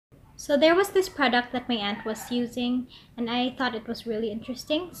So there was this product that my aunt was using and I thought it was really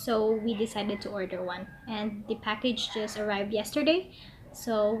interesting, so we decided to order one, and the package just arrived yesterday,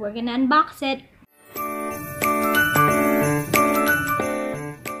 so we're gonna unbox it.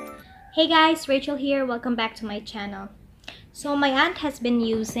 Hey guys, Rachel here. Welcome back to my channel. So my aunt has been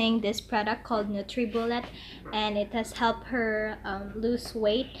using this product called Nutribullet, and it has helped her lose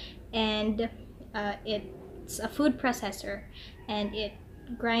weight, and it's a food processor and it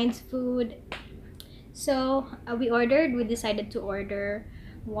grinds food. So we decided to order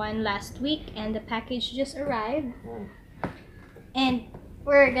one last week, and the package just arrived and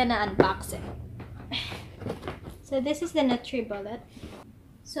we're gonna unbox it. So this is the Nutribullet.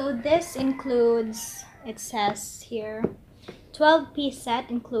 So this includes, it says here, 12-piece set,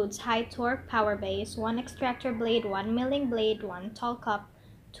 includes high torque power base, 1 extractor blade, 1 milling blade, 1 tall cup,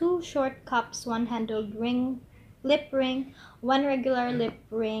 2 short cups, 1 handled lip ring, 1 regular lip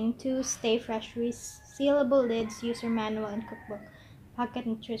ring, 2 stay fresh resealable lids, user manual, and cookbook. Pocket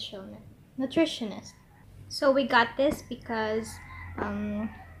nutritionist. So we got this because I'm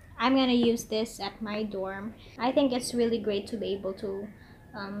gonna use this at my dorm. I think it's really great to be able to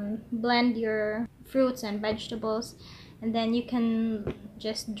blend your fruits and vegetables, and then you can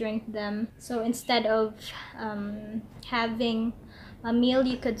just drink them. So instead of having a meal,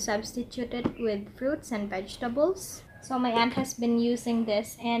 you could substitute it with fruits and vegetables. So my aunt has been using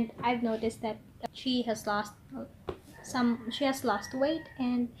this, and I've noticed that she has lost weight,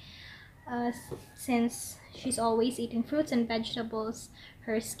 and since she's always eating fruits and vegetables,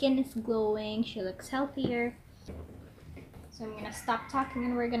 her skin is glowing, she looks healthier. So I'm gonna stop talking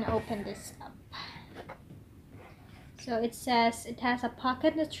and we're gonna open this up. So it says it has a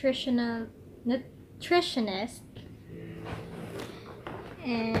pocket nutritionist,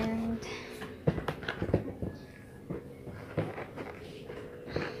 and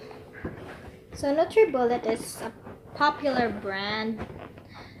so Nutribullet is a popular brand.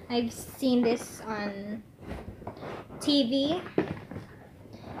 I've seen this on TV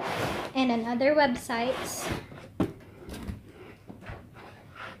and on other websites.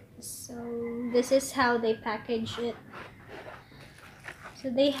 So this is how they package it.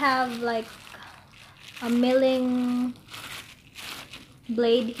 So they have like a milling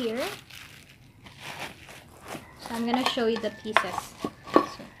blade here. So I'm gonna show you the pieces.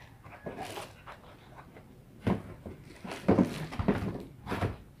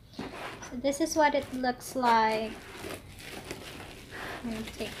 So this is what it looks like. I'm gonna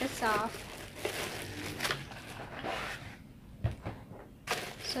take this off.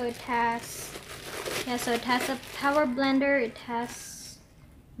 So it has, so it has a power blender. It has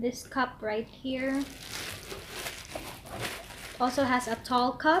this cup right here. Also has a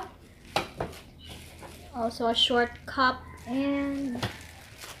tall cup, also a short cup, and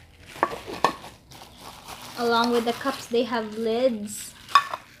along with the cups they have lids.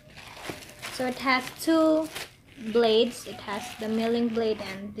 So it has 2 blades. It has the milling blade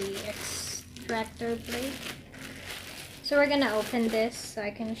and the extractor blade. So we're gonna open this so I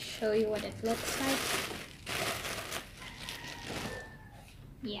can show you what it looks like.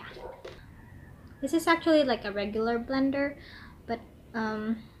 Yeah, this is actually like a regular blender, but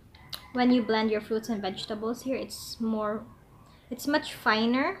when you blend your fruits and vegetables here, it's much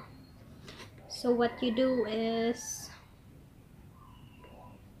finer. So what you do is,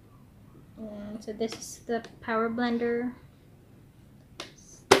 so this is the power blender.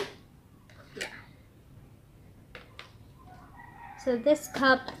 So this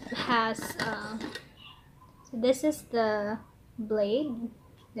cup has, so this is the blade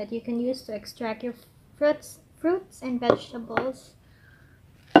that you can use to extract your fruits and vegetables.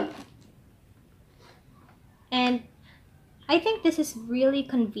 And I think this is really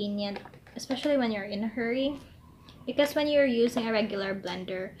convenient, especially when you're in a hurry, because when you're using a regular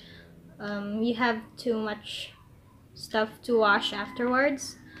blender, you have too much stuff to wash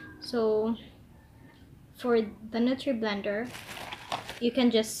afterwards. So for the Nutriblender, you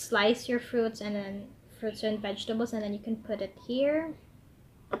can just slice your fruits and vegetables, and then you can put it here,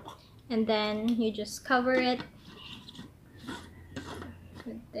 and then you just cover it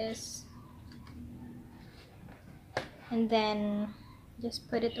with this, and then just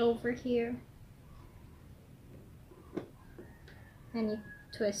put it over here and you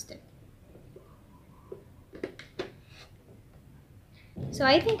twist it. So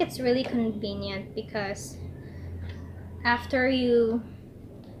I think it's really convenient because after you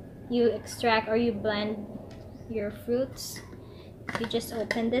extract or you blend your fruits, you just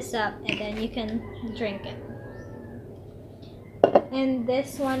open this up and then you can drink it. And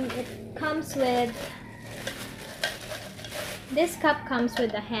this one, it comes with This cup comes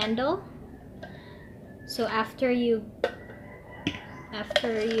with a handle. So after you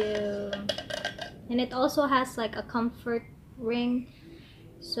and it also has like a comfort ring.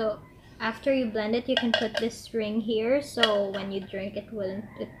 So after you blend it, you can put this ring here, so when you drink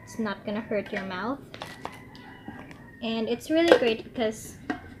it's not gonna hurt your mouth. And it's really great because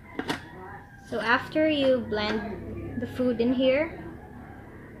so after you blend the food in here,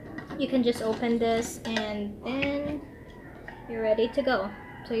 you can just open this and then you're ready to go.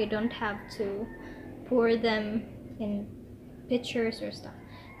 So you don't have to pour them in pitchers or stuff.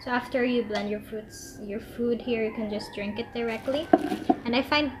 So after you blend your food here, you can just drink it directly. And I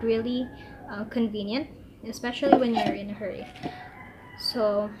find it really convenient, especially when you're in a hurry.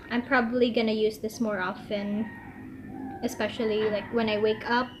 So I'm probably gonna use this more often, especially like when I wake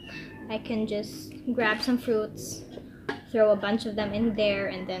up. I can just grab some fruits, throw a bunch of them in there,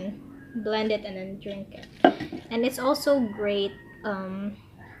 and then blend it and then drink it. And it's also great.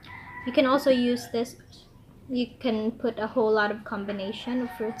 You can also use this. You can put a whole lot of combination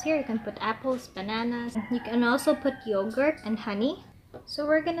of fruits here. You can put apples, bananas. You can also put yogurt and honey. So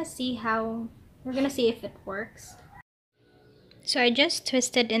we're gonna see if it works. So I just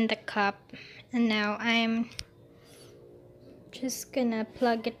twisted in the cup, and now I'm just gonna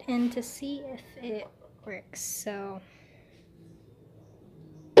plug it in to see if it works. So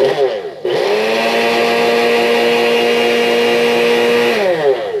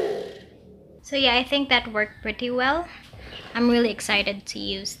yeah, I think that worked pretty well. I'm really excited to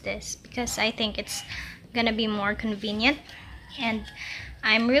use this because I think it's gonna be more convenient, and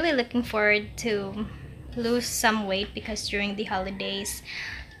I'm really looking forward to lose some weight because during the holidays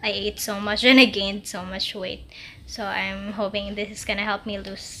I ate so much and I gained so much weight. So I'm hoping this is gonna help me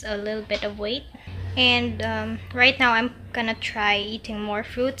lose a little bit of weight. And right now I'm gonna try eating more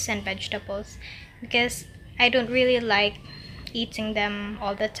fruits and vegetables because I don't really like eating them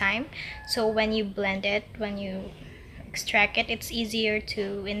all the time. So when you blend it, when you extract it, it's easier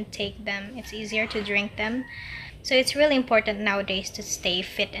to intake them, it's easier to drink them. So it's really important nowadays to stay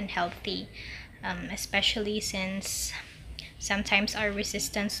fit and healthy, especially since sometimes our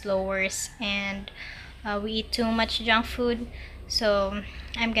resistance lowers and we eat too much junk food. So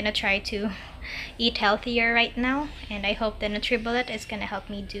I'm gonna try to eat healthier right now, and I hope the Nutribullet is gonna help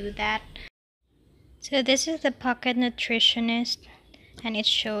me do that. So this is the Pocket Nutritionist, and it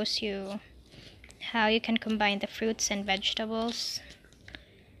shows you how you can combine the fruits and vegetables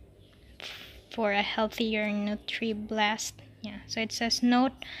for a healthier Nutriblast. Yeah, so it says,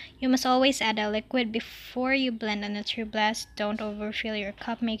 note, you must always add a liquid before you blend a Nutriblast. Don't overfill your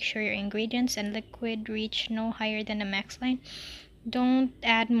cup. Make sure your ingredients and liquid reach no higher than the max line. Don't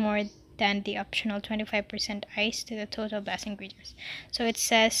add more than the optional 25% ice to the total blast ingredients. So it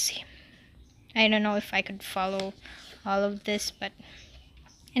says, I don't know if I could follow all of this, but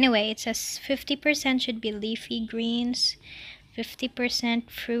anyway, it says 50% should be leafy greens, 50%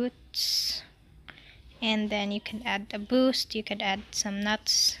 fruits, and then you can add a boost. You could add some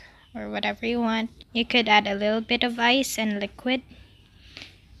nuts or whatever you want. You could add a little bit of ice and liquid.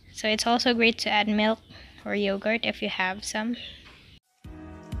 So it's also great to add milk or yogurt if you have some.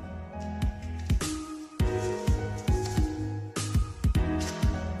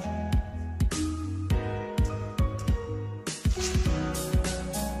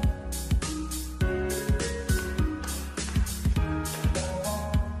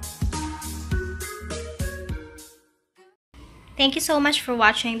 Thank you so much for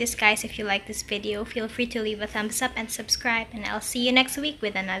watching this, guys. If you like this video, feel free to leave a thumbs up and subscribe, and I'll see you next week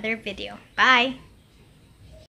with another video. Bye!